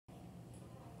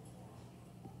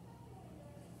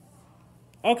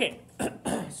Okay,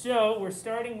 so we're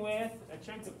starting with a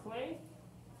chunk of clay.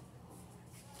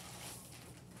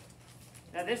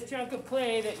 Now this chunk of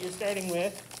clay that you're starting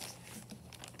with,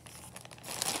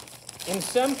 in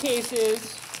some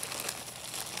cases,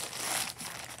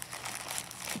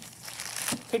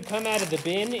 could come out of the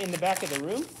bin in the back of the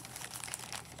room.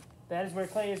 That is where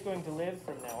clay is going to live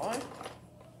from now on.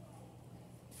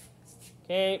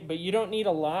 Okay, but you don't need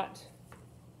a lot.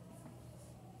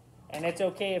 And it's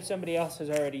okay if somebody else has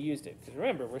already used it. Because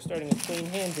remember, we're starting with clean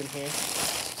hands in here.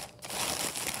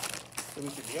 So we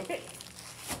should be okay.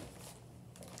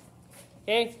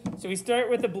 Okay, so we start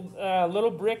with a little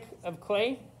brick of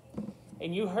clay.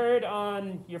 And you heard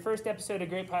on your first episode of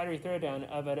Great Pottery Throwdown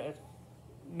of a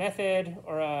method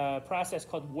or a process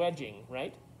called wedging,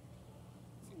 right?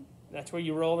 That's where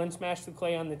you roll and smash the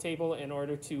clay on the table in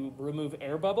order to remove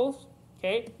air bubbles.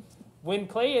 Okay, when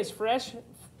clay is fresh,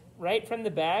 right from the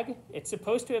bag, it's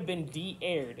supposed to have been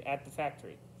de-aired at the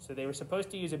factory. So they were supposed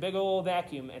to use a big old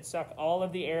vacuum and suck all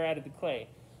of the air out of the clay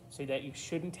so that you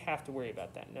shouldn't have to worry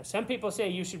about that. Now, some people say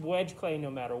you should wedge clay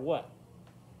no matter what.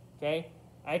 Okay,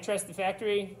 I trust the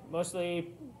factory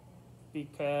mostly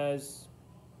because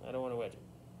I don't want to wedge it,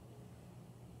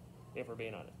 if we're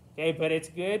being honest. Okay, but it's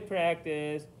good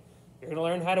practice. You're going to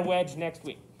learn how to wedge next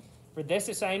week. For this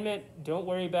assignment, don't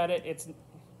worry about it.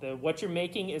 What you're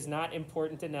making is not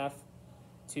important enough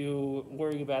to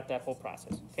worry about that whole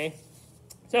process, okay?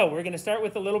 So we're going to start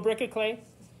with a little brick of clay,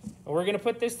 and we're going to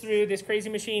put this through this crazy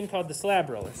machine called the slab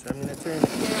roller. So I'm going to turn the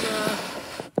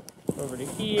camera over to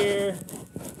here,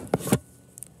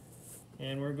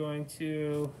 and we're going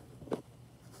to,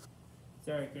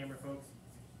 sorry camera folks.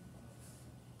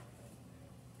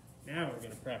 Now we're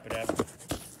going to prep it up.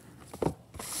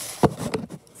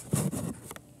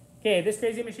 Okay, this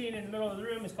crazy machine in the middle of the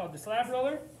room is called the slab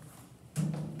roller.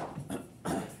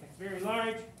 It's very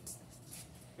large,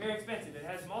 very expensive. It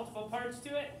has multiple parts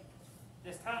to it.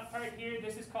 This top part here,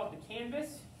 this is called the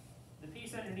canvas. The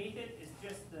piece underneath it is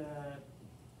just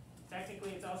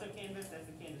technically it's also canvas, that's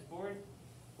the canvas board.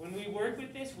 When we work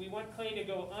with this, we want clay to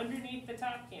go underneath the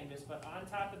top canvas, but on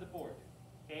top of the board.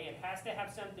 Okay, it has to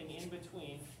have something in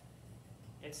between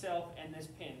itself and this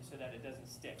pin so that it doesn't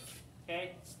stick.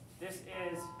 Okay, this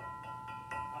is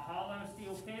a hollow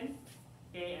steel pin,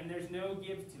 okay, and there's no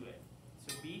give to it.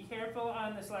 So be careful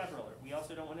on the slab roller. We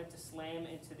also don't want it to slam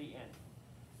into the end.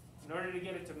 In order to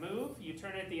get it to move, you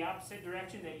turn it the opposite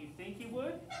direction that you think you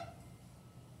would.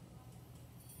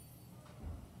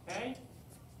 Okay?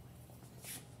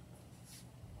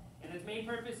 And its main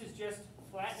purpose is just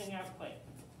flattening out clay.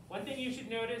 One thing you should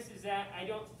notice is that I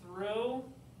don't throw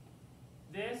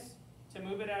this to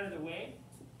move it out of the way.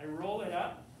 I roll it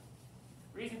up.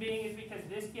 Reason being is because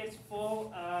this gets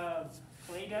full of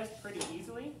clay dust pretty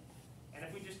easily, and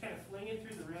if we just kind of fling it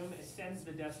through the room, it sends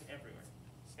the dust everywhere.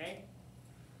 Okay?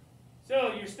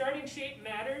 So your starting shape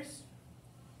matters.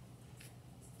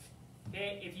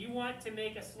 Okay, if you want to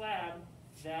make a slab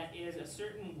that is a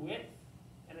certain width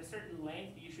and a certain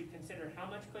length, you should consider how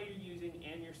much clay you're using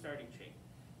and your starting shape.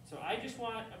 So I just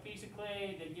want a piece of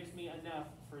clay that gives me enough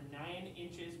for 9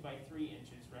 inches by 3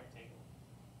 inches rectangle.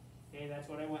 Okay, that's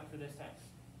what I want for this time.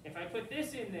 If I put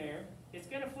this in there, it's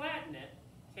going to flatten it,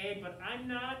 okay, but I'm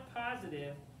not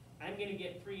positive I'm going to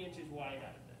get 3 inches wide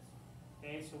out of this.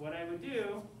 Okay, so what I would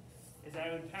do is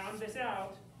I would pound this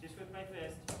out just with my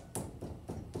fist.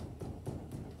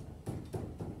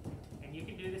 And you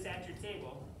can do this at your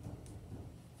table.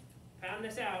 Pound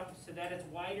this out so that it's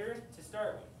wider to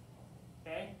start with.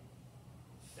 Okay?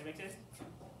 Does that make sense?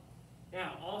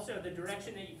 Now, also the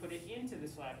direction that you put it into the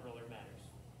slab roller matters.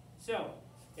 So,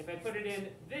 if I put it in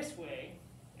this way,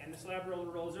 and the slab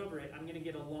roller rolls over it, I'm going to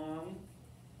get a long,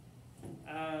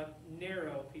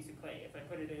 narrow piece of clay. If I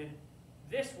put it in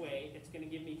this way, it's going to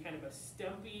give me kind of a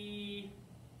stumpy,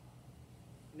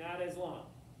 not as long.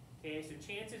 Okay, so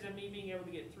chances of me being able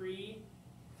to get 3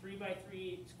 by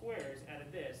 3 squares out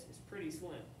of this is pretty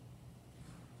slim.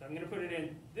 So I'm going to put it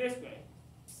in this way,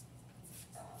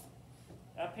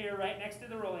 up here right next to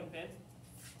the rolling pin.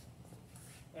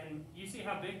 And you see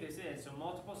how big this is, so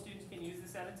multiple students can use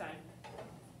this at a time.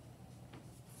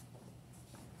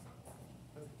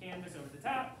 Put the canvas over the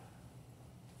top.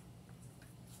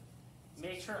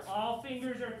 Make sure all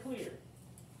fingers are clear.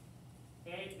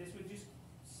 Okay, this would just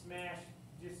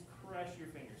crush your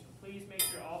fingers. So please make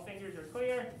sure all fingers are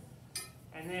clear.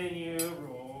 And then you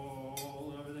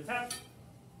roll over the top.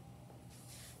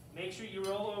 Make sure you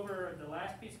roll over the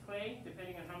last piece of clay,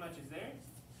 depending on how much is there.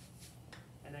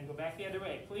 And then go back the other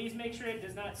way. Please make sure it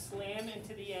does not slam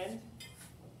into the end.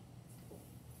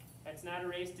 That's not a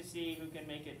race to see who can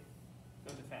make it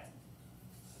go the fastest.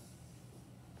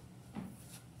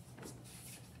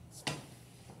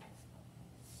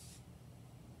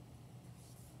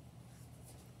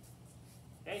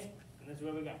 is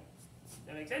what we got.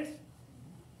 That make sense?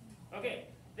 Okay,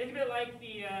 think of it like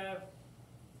the, have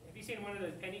you seen one of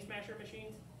those penny smasher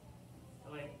machines?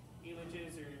 Like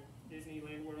Elitch's or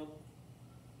Disneyland World?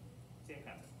 Same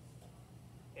concept.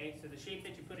 Okay, so the shape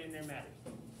that you put in there matters.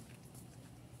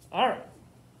 All right.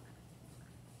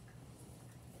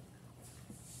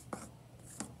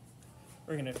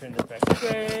 We're going to turn this back this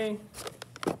way.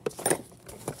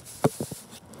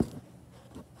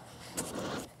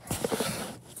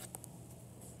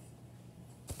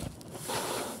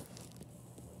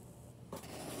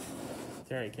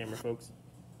 Sorry, camera folks.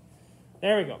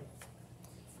 There we go.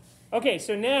 Okay,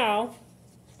 so now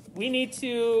we need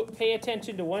to pay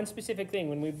attention to one specific thing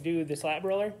when we do the slab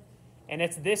roller, and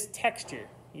it's this texture.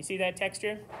 You see that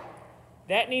texture?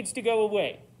 That needs to go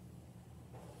away.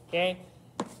 Okay?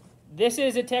 This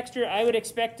is a texture I would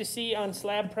expect to see on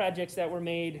slab projects that were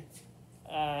made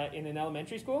in an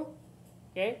elementary school,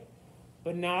 okay?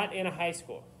 But not in a high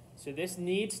school. So this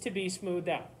needs to be smoothed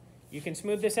out. You can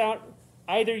smooth this out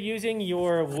either using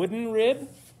your wooden rib,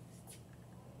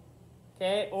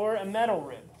 okay, or a metal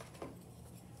rib.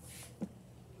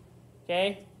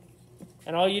 Okay?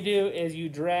 And all you do is you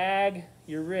drag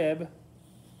your rib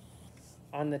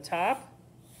on the top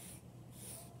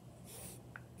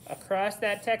across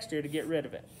that texture to get rid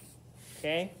of it.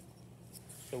 Okay?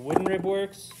 So wooden rib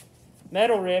works.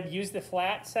 Metal rib, use the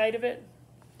flat side of it.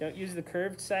 Don't use the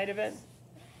curved side of it,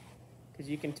 because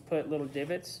you can put little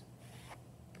divots.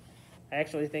 I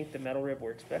actually think the metal rib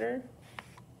works better.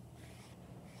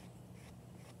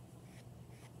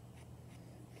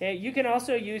 Okay, you can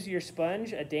also use your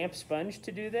sponge, a damp sponge,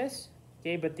 to do this.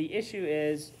 Okay, but the issue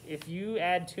is if you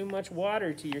add too much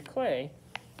water to your clay,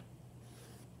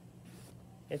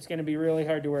 it's going to be really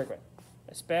hard to work with,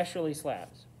 especially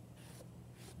slabs.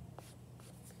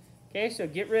 Okay, so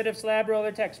get rid of slab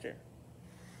roller texture.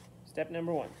 Step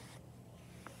number 1.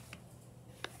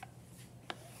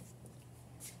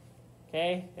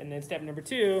 Okay, and then step number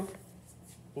 2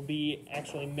 will be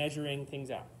actually measuring things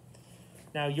out.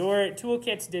 Now, your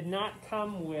toolkits did not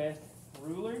come with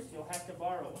rulers. You'll have to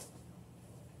borrow one.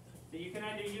 So you can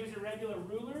either use a regular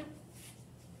ruler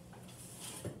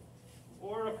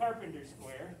or a carpenter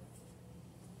square.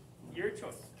 Your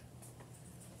choice.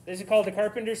 This is called a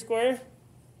carpenter square.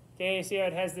 Okay, you see how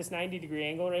it has this 90-degree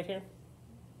angle right here?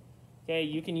 Okay,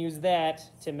 you can use that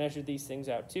to measure these things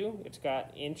out too. It's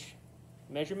got inch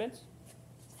measurements.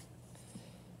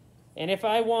 And if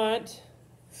I want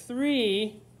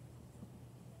 3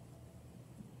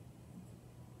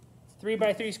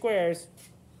 by 3 squares,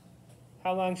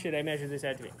 how long should I measure this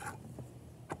out to be?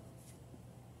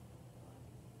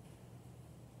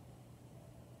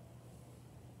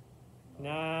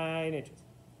 9 inches.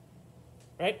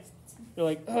 Right? You're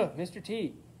like, oh, Mr.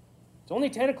 T, it's only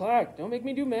 10 o'clock. Don't make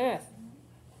me do math.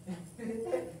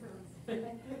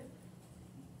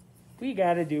 We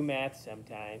got to do math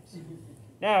sometimes.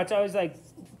 Now, it's always like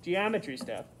geometry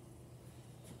stuff.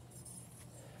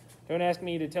 Don't ask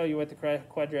me to tell you what the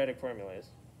quadratic formula is.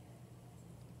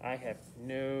 I have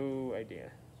no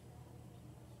idea.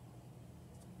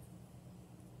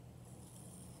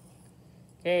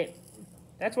 Okay,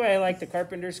 that's why I like the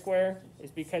carpenter square,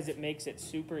 is because it makes it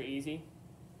super easy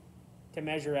to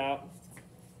measure out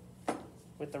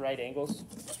with the right angles.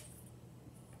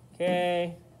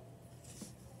 Okay,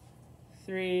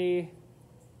 3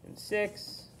 and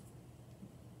 6,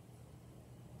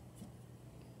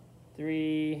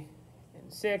 3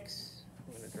 and 6.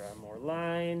 I'm going to draw more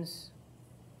lines.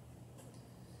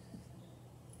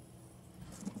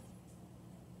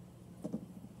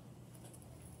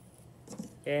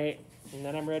 Okay, and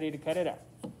then I'm ready to cut it out.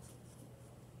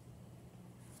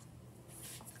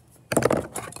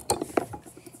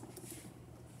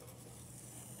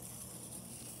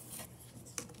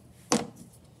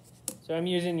 So I'm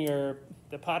using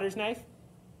the potter's knife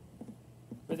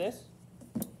for this.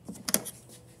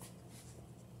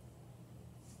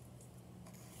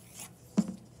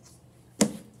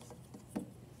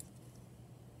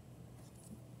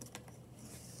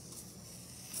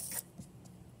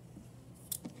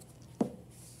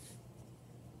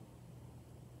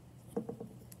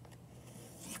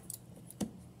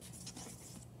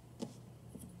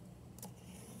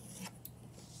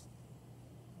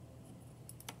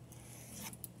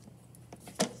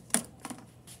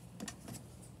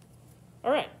 All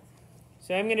right,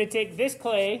 so I'm going to take this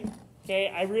clay,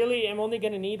 okay, I really am only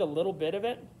going to need a little bit of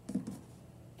it,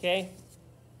 okay,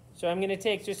 so I'm going to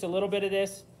take just a little bit of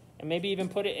this and maybe even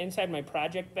put it inside my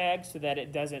project bag so that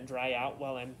it doesn't dry out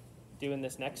while I'm doing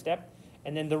this next step,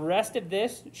 and then the rest of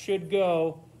this should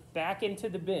go back into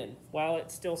the bin while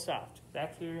it's still soft,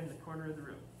 back here in the corner of the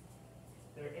room.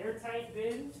 They're airtight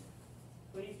bins.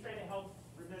 Please try to help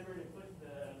remember to put the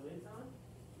lids on.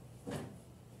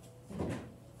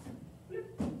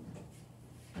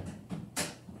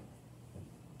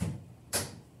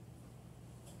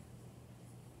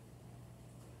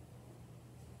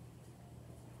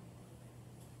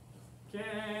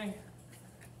 Okay.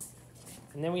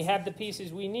 And then we have the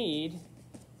pieces we need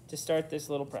to start this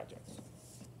little project.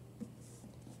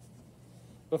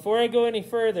 Before I go any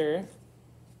further,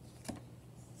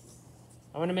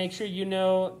 I want to make sure you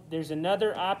know there's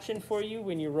another option for you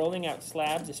when you're rolling out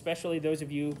slabs, especially those of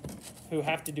you who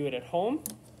have to do it at home,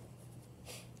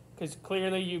 because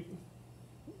clearly you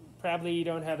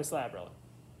don't have a slab roller.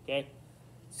 Okay,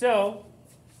 so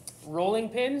rolling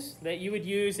pins that you would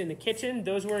use in the kitchen,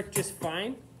 those work just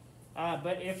fine.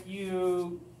 But if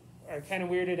you are kind of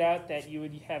weirded out that you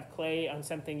would have clay on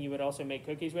something you would also make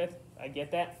cookies with, I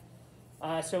get that.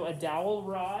 So a dowel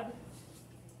rod,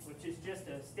 which is just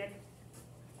a stick.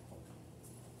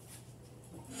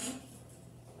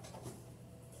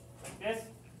 Like this.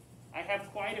 I have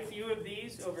quite a few of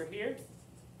these over here.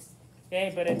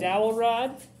 Okay, but a dowel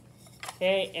rod.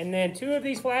 Okay, and then 2 of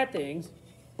these flat things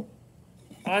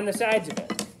on the sides of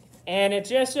it. And it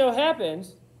just so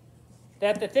happens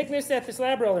that the thickness that the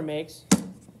slab roller makes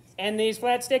and these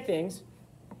flat stick things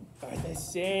are the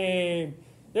same.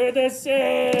 They're the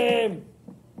same.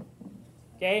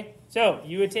 Okay, so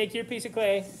you would take your piece of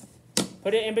clay,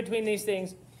 put it in between these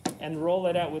things, and roll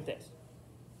it out with this.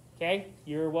 Okay,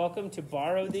 you're welcome to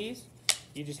borrow these.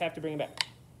 You just have to bring them back.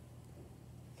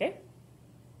 Okay,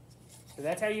 so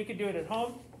that's how you can do it at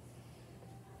home.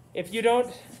 If you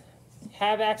don't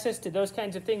have access to those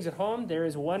kinds of things at home, there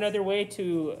is one other way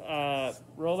to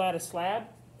roll out a slab,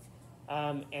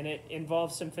 and it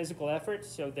involves some physical effort,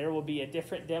 so there will be a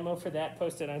different demo for that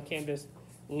posted on Canvas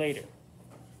later.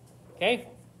 Okay?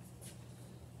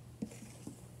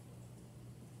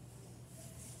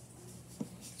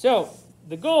 So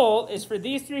the goal is for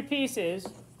these 3 pieces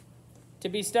to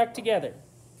be stuck together.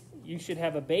 You should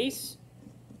have a base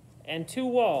and 2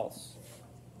 walls.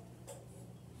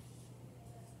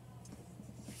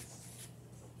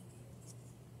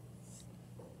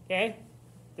 Okay?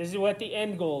 This is what the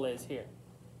end goal is here.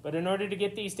 But in order to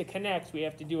get these to connect, we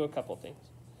have to do a couple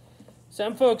things.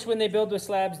 Some folks, when they build with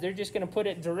slabs, they're just going to put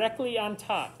it directly on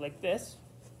top, like this.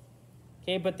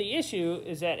 Okay, but the issue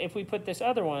is that if we put this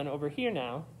other one over here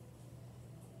now,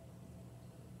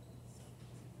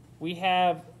 we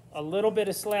have a little bit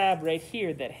of slab right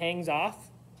here that hangs off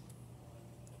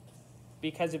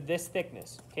because of this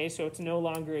thickness. Okay, so it's no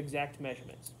longer exact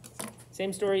measurements.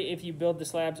 Same story if you build the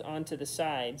slabs onto the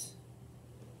sides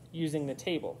using the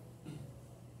table.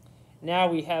 Now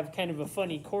we have kind of a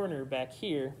funny corner back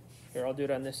here. Here, I'll do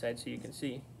it on this side so you can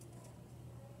see.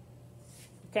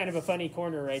 Kind of a funny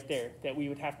corner right there that we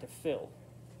would have to fill.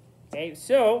 Okay,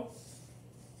 so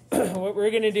what we're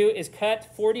going to do is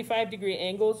cut 45-degree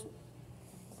angles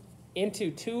into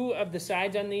 2 of the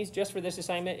sides on these just for this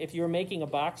assignment. If you were making a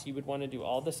box, you would want to do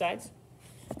all the sides.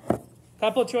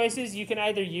 Couple choices. You can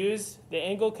either use the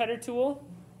angle cutter tool,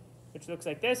 which looks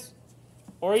like this,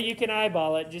 or you can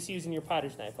eyeball it just using your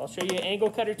potter's knife. I'll show you an angle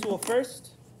cutter tool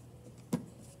first.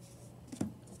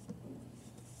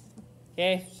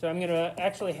 Okay, so I'm going to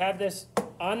actually have this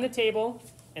on the table,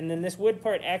 and then this wood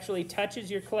part actually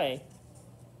touches your clay,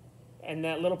 and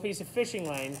that little piece of fishing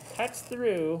line cuts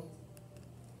through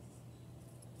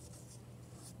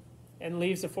and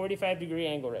leaves a 45-degree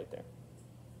angle right there.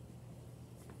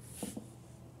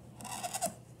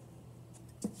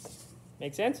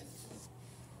 Make sense?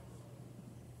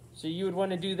 So you would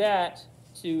want to do that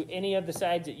to any of the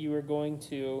sides that you are going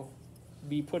to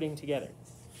be putting together.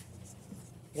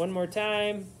 One more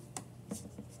time.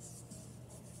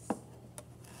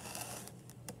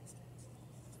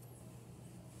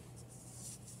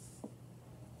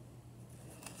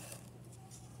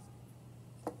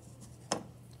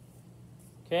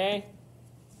 Okay.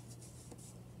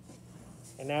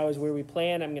 And now is where we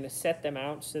plan. I'm going to set them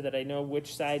out so that I know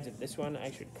which sides of this one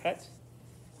I should cut.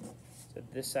 So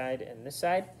this side and this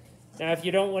side. Now if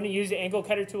you don't want to use the angle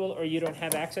cutter tool or you don't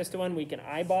have access to one, we can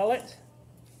eyeball it.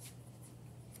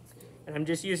 And I'm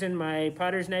just using my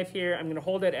potter's knife here. I'm going to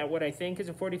hold it at what I think is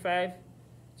a 45.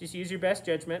 Just use your best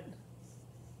judgment.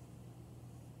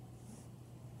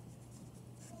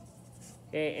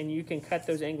 Okay, and you can cut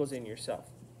those angles in yourself.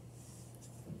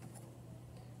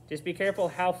 Just be careful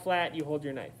how flat you hold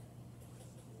your knife.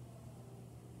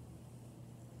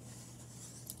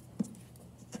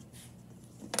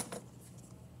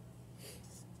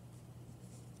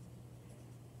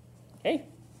 Okay,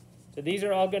 so these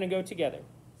are all going to go together.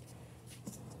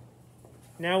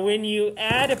 Now, when you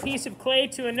add a piece of clay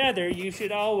to another, you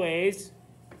should always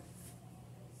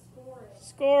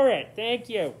score it. Thank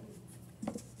you.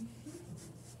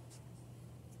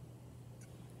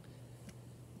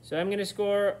 So I'm going to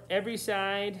score every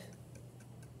side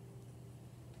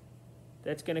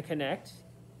that's going to connect.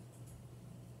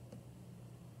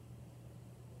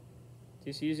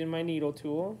 Just using my needle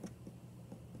tool.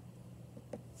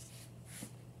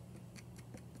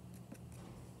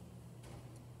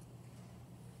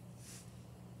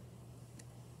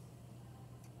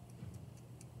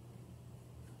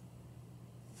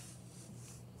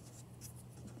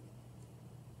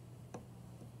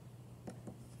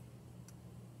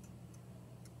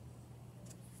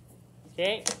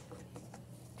 Okay,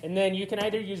 and then you can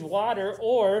either use water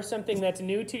or something that's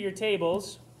new to your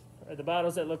tables, or the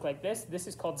bottles that look like this. This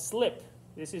is called slip.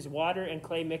 This is water and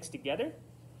clay mixed together.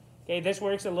 Okay, this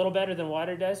works a little better than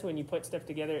water does. When you put stuff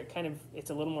together, it's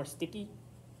a little more sticky.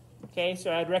 Okay,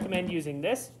 so I'd recommend using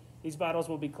this. These bottles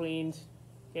will be cleaned,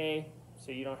 okay,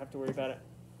 so you don't have to worry about it.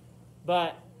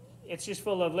 But it's just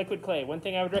full of liquid clay. One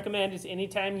thing I would recommend is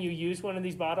anytime you use one of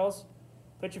these bottles,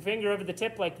 put your finger over the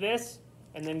tip like this,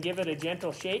 and then give it a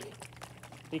gentle shake,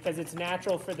 because it's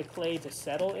natural for the clay to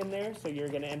settle in there, so you're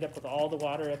going to end up with all the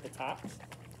water at the top.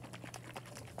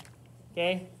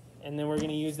 Okay, and then we're going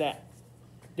to use that.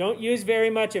 Don't use very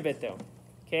much of it though.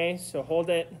 Okay, so hold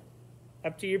it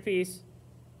up to your piece,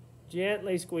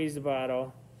 gently squeeze the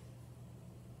bottle.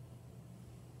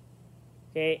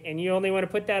 Okay, and you only want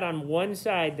to put that on one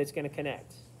side that's going to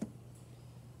connect.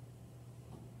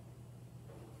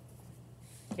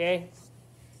 Okay.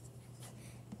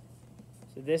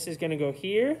 So this is going to go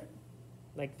here,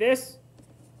 like this,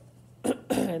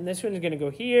 and this one's going to go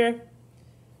here,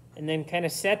 and then kind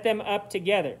of set them up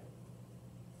together.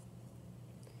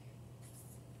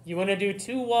 You want to do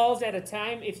 2 walls at a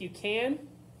time if you can.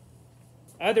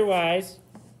 Otherwise,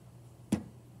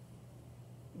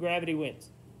 gravity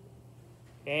wins.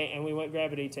 Okay, and we want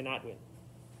gravity to not win.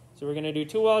 So we're going to do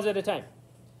 2 walls at a time.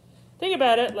 Think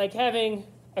about it like having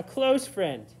a close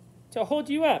friend to hold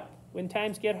you up when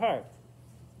times get hard.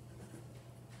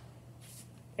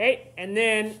 Okay, and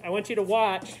then I want you to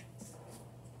watch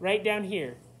right down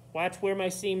here. Watch where my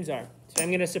seams are. So I'm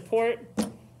going to support,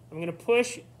 I'm going to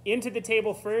push into the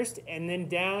table first and then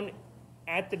down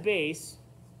at the base.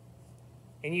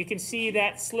 And you can see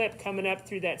that slip coming up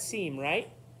through that seam, right?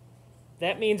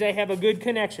 That means I have a good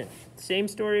connection. Same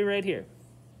story right here.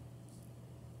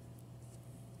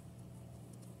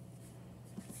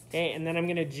 Okay, and then I'm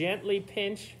going to gently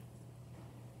pinch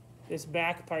this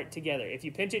back part together. If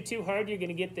you pinch it too hard, you're going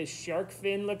to get this shark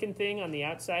fin looking thing on the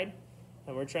outside,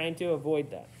 and we're trying to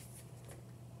avoid that.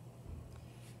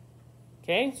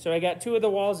 Okay, so I got 2 of the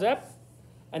walls up.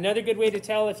 Another good way to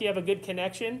tell if you have a good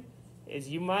connection is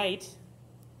you might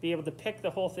be able to pick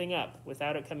the whole thing up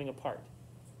without it coming apart.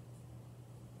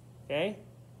 Okay,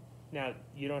 now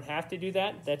you don't have to do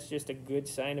that. That's just a good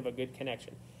sign of a good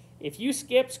connection. If you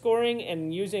skip scoring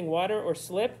and using water or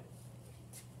slip,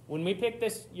 when we pick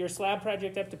your slab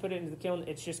project up to put it into the kiln,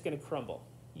 it's just going to crumble.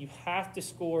 You have to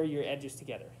score your edges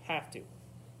together. Have to.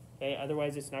 Okay,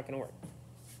 otherwise it's not going to work.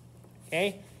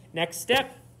 Okay, next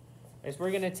step is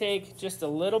we're going to take just a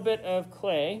little bit of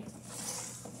clay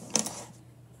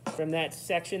from that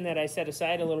section that I set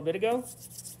aside a little bit ago,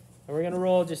 and we're going to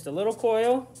roll just a little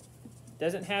coil.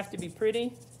 Doesn't have to be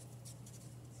pretty.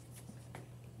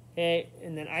 Okay,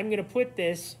 and then I'm going to put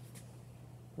this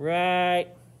right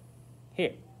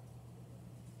here.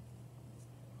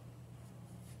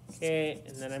 Okay,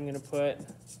 and then I'm going to put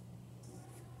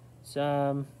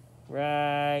some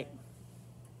right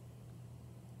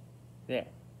there.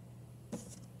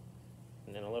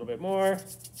 And then a little bit more.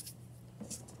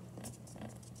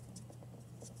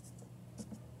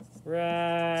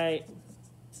 Right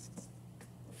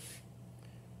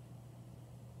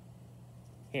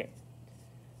here.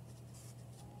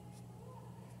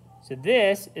 So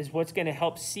this is what's going to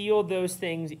help seal those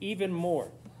things even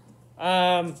more.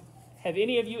 Have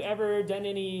any of you ever done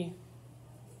any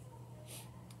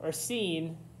or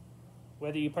seen,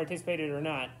 whether you participated or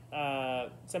not,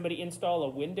 somebody install a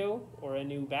window or a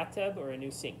new bathtub or a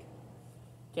new sink?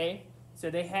 Okay,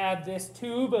 so they have this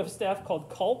tube of stuff called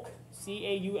caulk,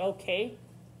 C-A-U-L-K,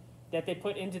 that they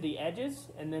put into the edges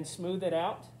and then smooth it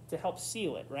out to help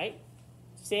seal it, right?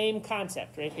 Same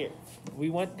concept right here. We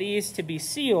want these to be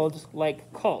sealed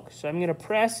like caulk. So I'm going to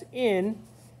press in,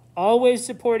 always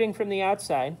supporting from the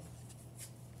outside.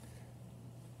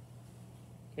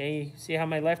 Okay, see how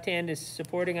my left hand is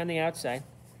supporting on the outside.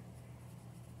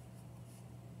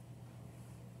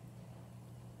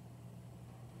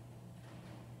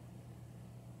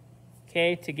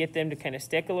 okay, to get them to kind of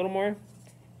stick a little more.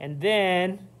 And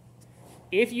then,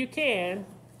 if you can,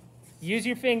 use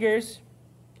your fingers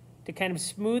to kind of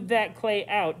smooth that clay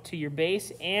out to your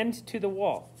base and to the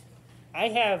wall. I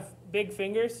have big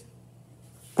fingers,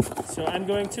 so I'm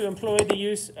going to employ the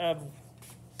use of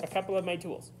a couple of my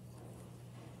tools.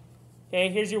 Okay,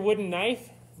 here's your wooden knife.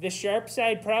 The sharp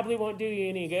side probably won't do you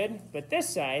any good, but this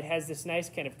side has this nice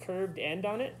kind of curved end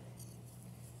on it.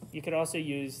 You could also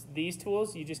use these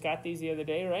tools. You just got these the other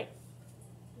day, right?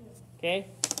 Okay,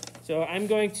 so I'm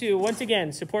going to, once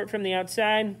again, support from the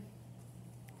outside.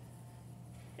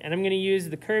 And I'm going to use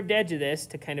the curved edge of this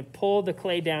to kind of pull the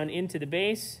clay down into the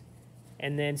base.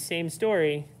 And then same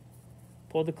story,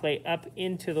 pull the clay up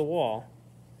into the wall.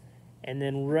 And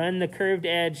then run the curved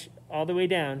edge all the way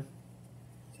down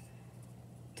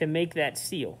to make that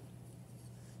seal.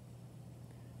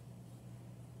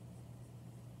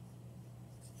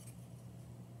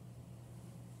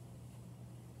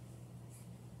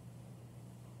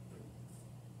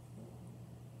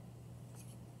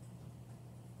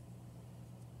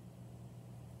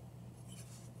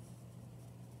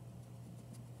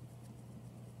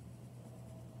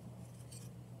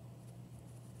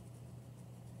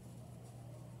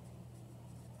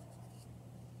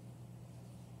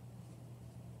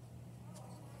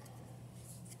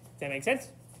 Does that make sense?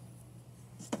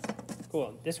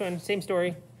 Cool. This one, same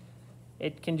story.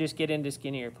 It can just get into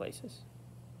skinnier places.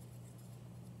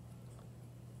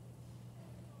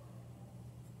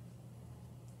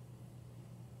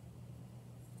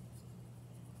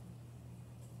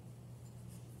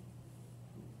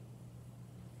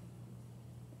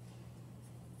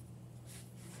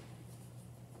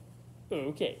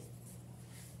 Okay.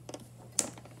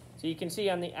 So you can see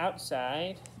on the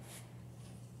outside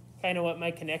kind of what my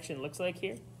connection looks like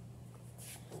here.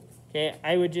 Okay,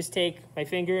 I would just take my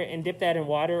finger and dip that in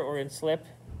water or in slip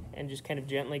and just kind of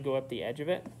gently go up the edge of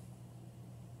it.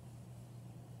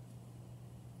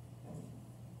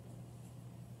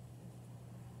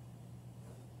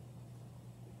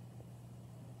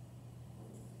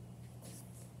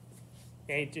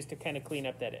 Okay, just to kind of clean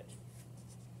up that edge.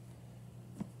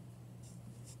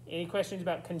 Any questions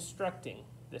about constructing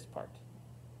this part?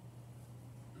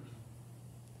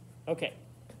 Okay,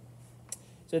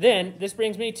 so then this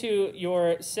brings me to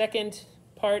your second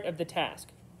part of the task.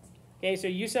 Okay, so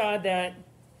you saw that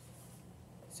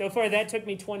so far that took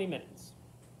me 20 minutes.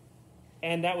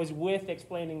 And that was with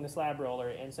explaining the slab roller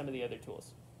and some of the other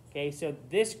tools. Okay, so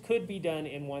this could be done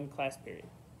in one class period,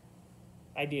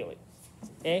 ideally.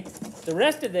 Okay, the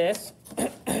rest of this,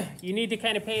 you need to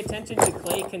kind of pay attention to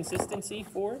clay consistency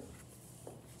for,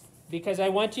 because I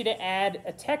want you to add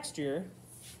a texture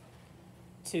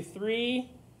to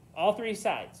all three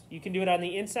sides. You can do it on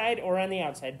the inside or on the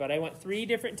outside, but I want 3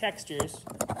 different textures.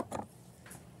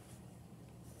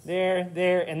 There,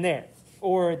 there, and there.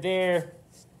 Or there,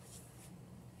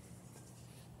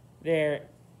 there,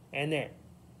 and there.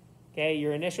 Okay,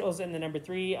 your initials and the number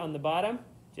 3 on the bottom,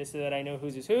 just so that I know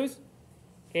whose is whose.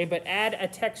 Okay, but add a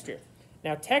texture.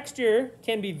 Now, texture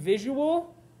can be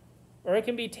visual or it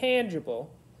can be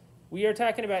tangible. We are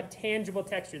talking about tangible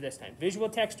texture this time. Visual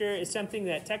texture is something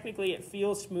that technically it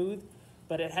feels smooth,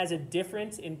 but it has a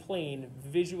difference in plane,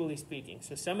 visually speaking.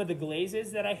 So some of the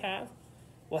glazes that I have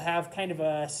will have kind of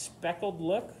a speckled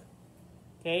look,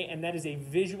 okay? And that is a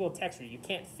visual texture. You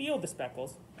can't feel the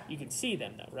speckles. You can see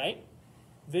them though, right?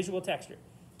 Visual texture.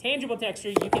 Tangible texture,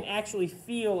 you can actually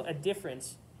feel a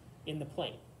difference in the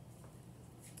plane.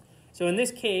 So in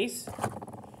this case,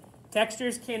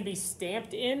 textures can be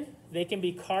stamped in, they can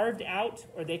be carved out,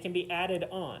 or they can be added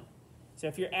on. So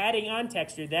if you're adding on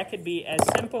texture, that could be as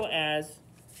simple as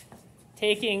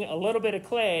taking a little bit of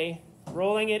clay,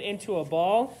 rolling it into a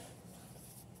ball.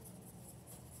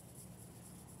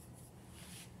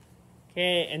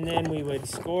 Okay, and then we would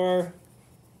score.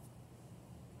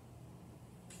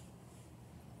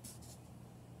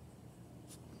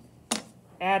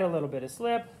 Add a little bit of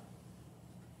slip.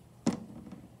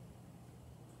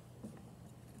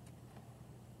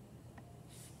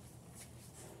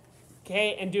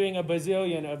 Okay, and doing a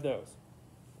bazillion of those.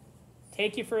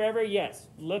 Take you forever? Yes.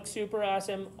 Look super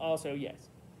awesome? Also yes.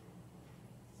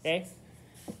 Okay?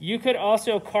 You could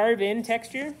also carve in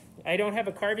texture. I don't have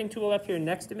a carving tool up here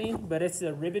next to me, but it's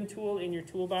a ribbon tool in your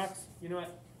toolbox. You know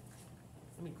what?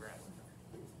 Let me grab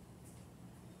one.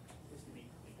 Just to be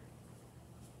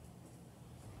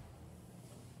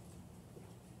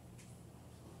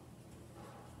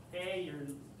clear. Okay, your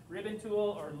ribbon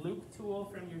tool or loop tool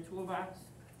from your toolbox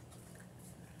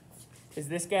is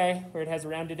this guy, where it has a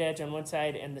rounded edge on one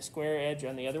side and the square edge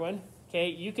on the other one. Okay,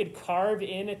 you could carve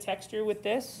in a texture with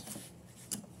this.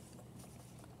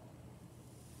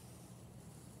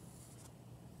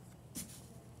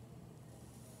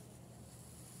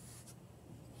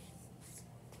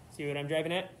 See what I'm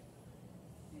driving at?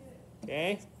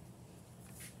 Okay.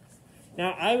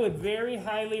 Now, I would very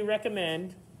highly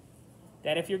recommend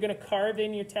that if you're going to carve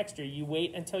in your texture, you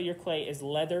wait until your clay is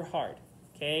leather hard.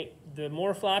 Okay? The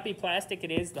more floppy plastic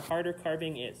it is, the harder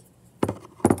carving is.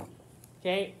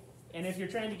 Okay? And if you're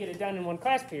trying to get it done in one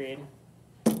class period,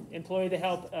 employ the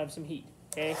help of some heat.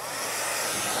 Okay?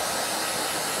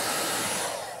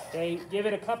 Okay, give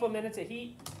it a couple minutes of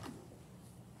heat,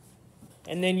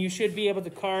 and then you should be able to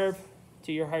carve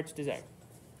to your heart's desire.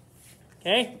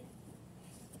 Okay?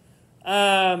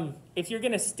 If you're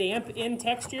going to stamp in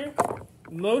texture,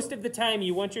 most of the time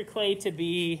you want your clay to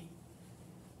be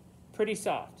pretty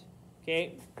soft,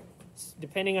 okay,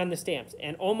 depending on the stamps.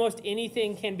 And almost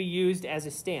anything can be used as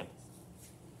a stamp,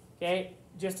 okay,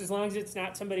 just as long as it's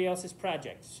not somebody else's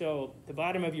project. So the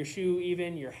bottom of your shoe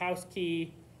even, your house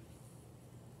key,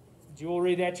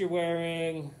 jewelry that you're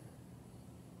wearing,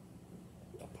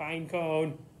 a pine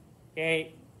cone,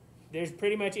 okay, there's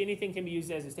pretty much anything can be used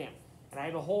as a stamp. And I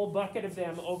have a whole bucket of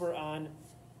them over on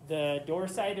the door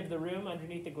side of the room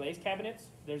underneath the glaze cabinets.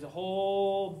 There's a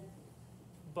whole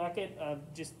bucket of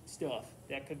just stuff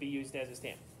that could be used as a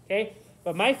stamp. Okay?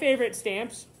 But my favorite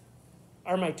stamps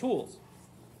are my tools.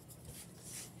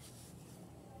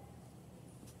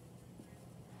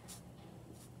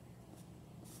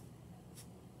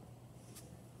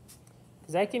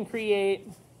 Because I can create,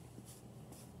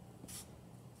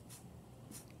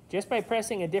 just by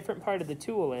pressing a different part of the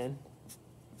tool in,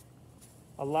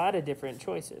 a lot of different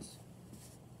choices.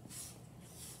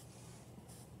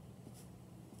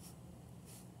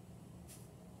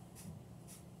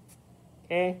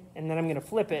 Okay, and then I'm going to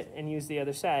flip it and use the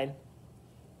other side.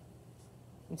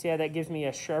 And see how that gives me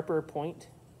a sharper point?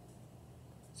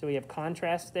 So we have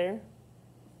contrast there.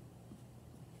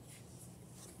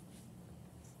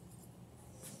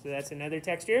 So that's another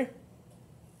texture.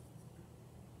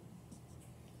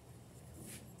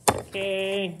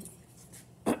 Okay.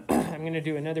 I'm going to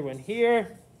do another one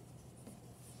here,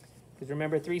 because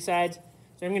remember 3 sides.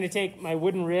 So I'm going to take my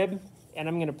wooden rib and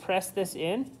I'm going to press this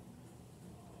in.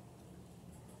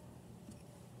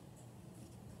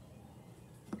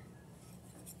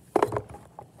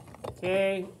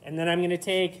 Okay, and then I'm going to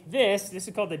take this. This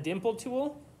is called the dimple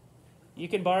tool. You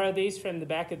can borrow these from the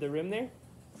back of the room there.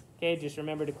 Okay, just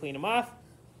remember to clean them off.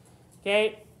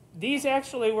 Okay, these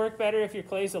actually work better if your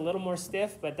clay is a little more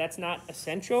stiff, but that's not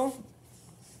essential.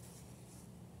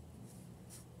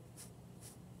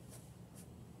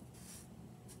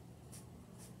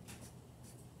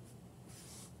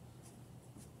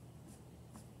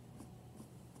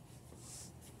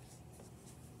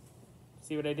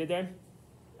 See what I did there?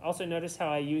 Also notice how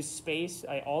I used space.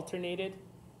 I alternated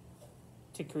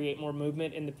to create more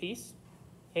movement in the piece.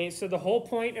 Okay, so the whole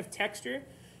point of texture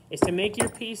is to make your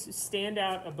piece stand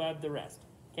out above the rest.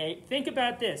 Okay, think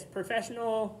about this,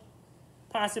 professional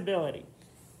possibility.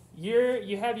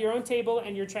 You have your own table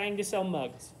and you're trying to sell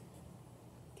mugs.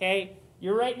 Okay,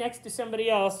 you're right next to somebody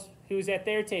else who's at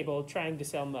their table trying to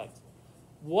sell mugs.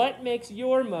 What makes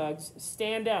your mugs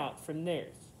stand out from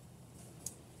theirs?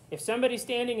 If somebody's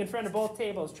standing in front of both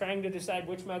tables trying to decide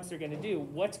which mugs they're going to do,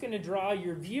 what's going to draw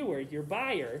your viewer, your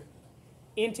buyer,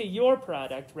 into your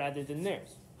product rather than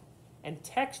theirs? And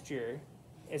texture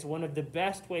is one of the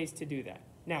best ways to do that.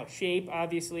 Now, shape,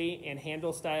 obviously, and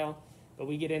handle style, but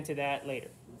we get into that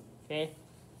later. Okay?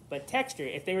 But texture,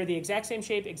 if they were the exact same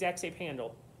shape, exact same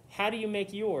handle, how do you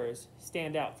make yours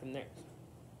stand out from theirs?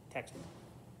 Texture.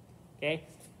 Okay?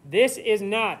 This is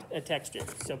not a texture,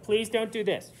 so please don't do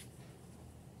this.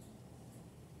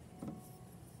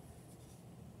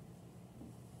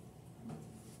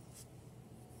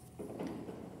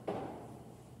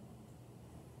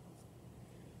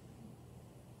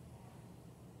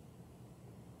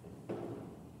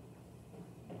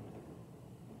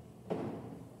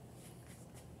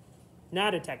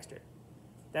 Not a texture.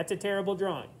 That's a terrible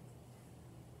drawing.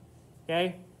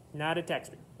 Okay? Not a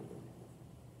texture.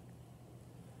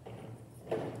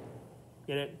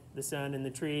 Get it? The sun and the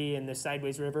tree and the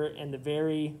sideways river and the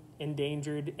very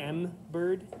endangered M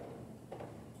bird.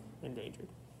 Endangered.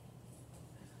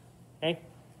 Okay?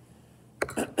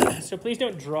 So please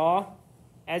don't draw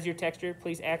as your texture.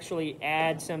 Please actually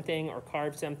add something or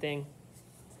carve something.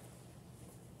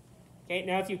 Okay,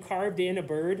 now if you carved in a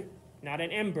bird, not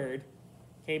an M bird,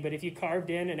 okay, but if you carved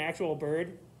in an actual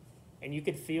bird and you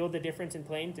could feel the difference in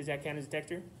plane, does that count as a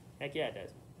texture? Heck yeah, it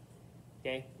does.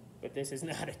 Okay, but this is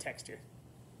not a texture.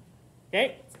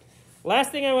 Okay,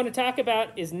 last thing I want to talk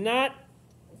about is not,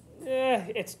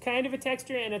 it's kind of a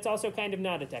texture and it's also kind of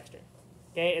not a texture.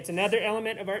 Okay, it's another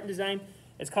element of art and design.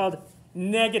 It's called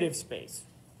negative space.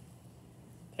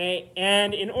 Okay,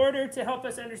 and in order to help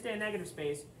us understand negative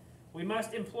space, we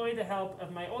must employ the help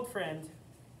of my old friend,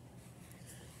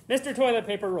 Mr. Toilet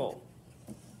Paper Roll.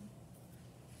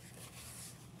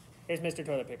 Here's Mr.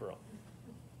 Toilet Paper Roll.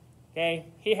 Okay,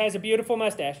 he has a beautiful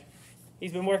mustache.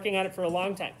 He's been working on it for a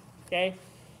long time. Okay,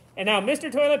 and now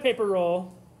Mr. Toilet Paper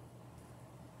Roll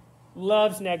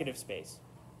loves negative space.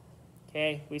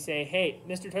 Okay, we say, hey,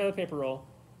 Mr. Toilet Paper Roll,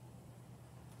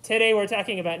 today we're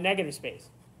talking about negative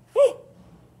space. Woo!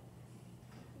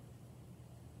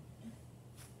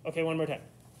 Okay, one more time.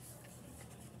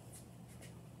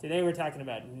 Today we're talking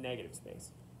about negative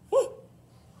space. Woo!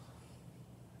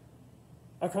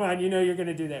 Oh, come on, you know you're going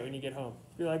to do that when you get home.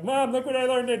 You're like, Mom, look what I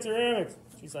learned in ceramics.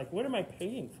 She's like, what am I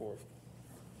paying for?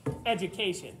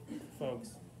 Education,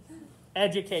 folks.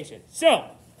 Education. So,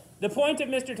 the point of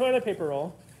Mr. Toilet Paper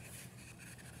Roll,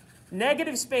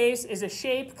 negative space is a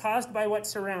shape caused by what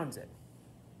surrounds it.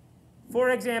 For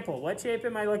example, what shape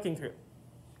am I looking through?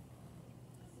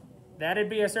 That'd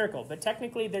be a circle, but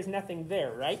technically there's nothing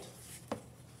there, right?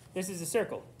 This is a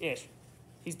circle-ish.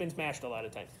 He's been smashed a lot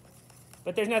of times.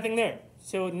 But there's nothing there.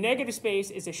 So negative space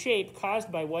is a shape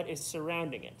caused by what is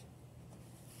surrounding it.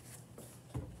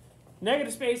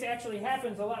 Negative space actually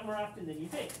happens a lot more often than you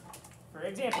think. For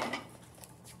example,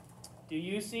 do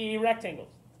you see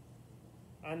rectangles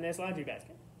on this laundry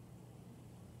basket?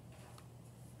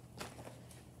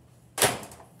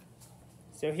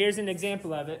 So here's an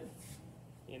example of it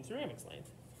in ceramics land.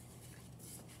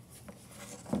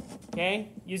 Okay,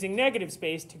 using negative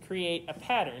space to create a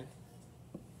pattern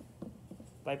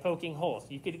by poking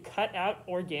holes. You could cut out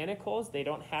organic holes. They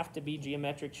don't have to be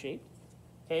geometric shaped.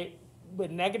 Okay, but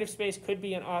negative space could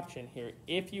be an option here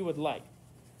if you would like.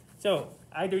 So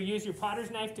either use your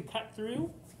potter's knife to cut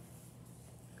through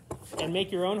and make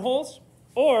your own holes,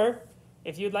 or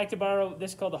if you'd like to borrow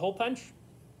this called a hole punch,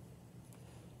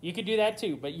 you could do that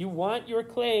too. But you want your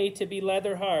clay to be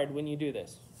leather hard when you do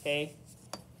this, okay?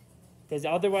 Because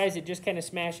otherwise it just kind of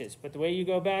smashes. But the way you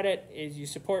go about it is you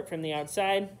support from the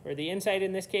outside, or the inside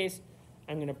in this case.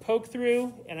 I'm going to poke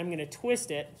through, and I'm going to twist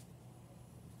it.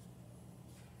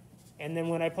 And then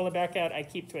when I pull it back out, I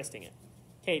keep twisting it.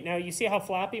 Okay, now you see how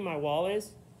floppy my wall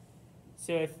is?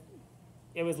 So if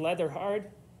it was leather hard,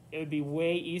 it would be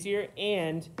way easier,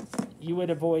 and you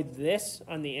would avoid this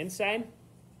on the inside.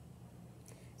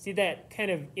 See that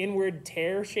kind of inward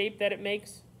tear shape that it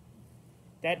makes?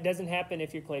 That doesn't happen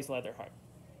if your clay's leather hard.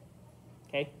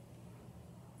 Okay?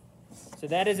 So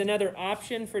that is another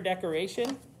option for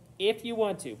decoration if you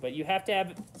want to, but you have to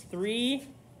have 3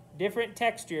 different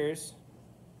textures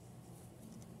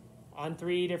on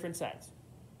 3 different sides.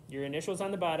 Your initials on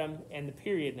the bottom and the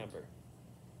period number.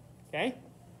 Okay?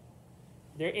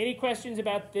 Are there any questions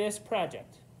about this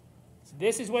project?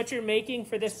 This is what you're making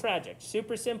for this project.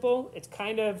 Super simple. It's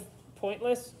kind of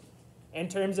pointless in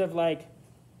terms of like,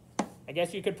 I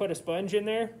guess you could put a sponge in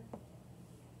there.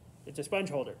 It's a sponge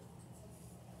holder.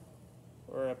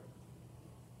 Or a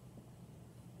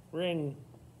ring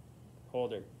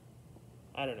holder.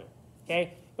 I don't know.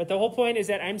 Okay? But the whole point is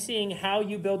that I'm seeing how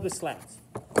you build with slabs.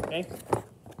 Okay?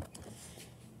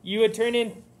 You would turn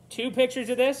in 2 pictures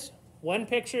of this. 1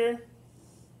 picture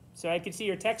so I could see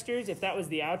your textures. If that was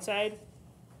the outside,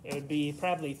 it would be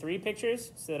probably 3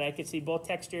 pictures so that I could see both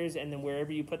textures, and then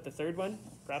wherever you put the 3rd one,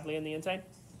 probably on the inside.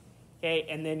 Okay,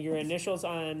 and then your initials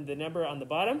on the number on the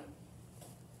bottom.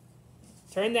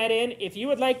 Turn that in. If you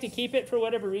would like to keep it for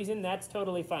whatever reason, that's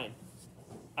totally fine.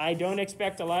 I don't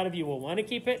expect a lot of you will want to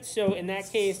keep it, so in that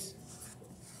case,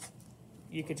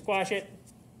 you could squash it,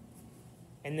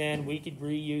 and then we could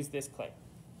reuse this clay.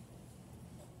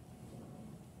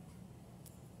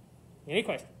 Any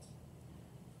questions?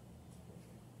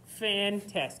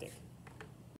 Fantastic.